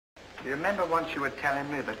You remember once you were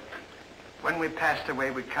telling me that when we passed away,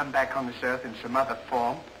 we'd come back on this earth in some other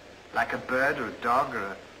form, like a bird or a dog or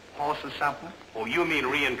a horse or something? Oh, you mean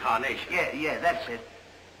reincarnation? Yeah, that's it.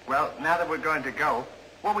 Well, now that we're going to go,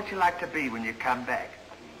 what would you like to be when you come back?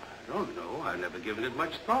 I don't know. I've never given it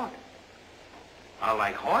much thought. I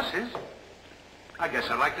like horses. I guess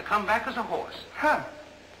I'd like to come back as a horse. Huh.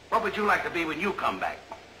 What would you like to be when you come back?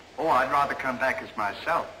 Oh, I'd rather come back as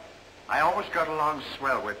myself. I always got along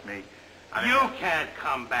swell with me. You can't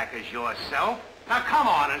come back as yourself. Now, come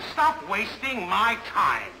on and stop wasting my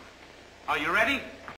time. Are you ready?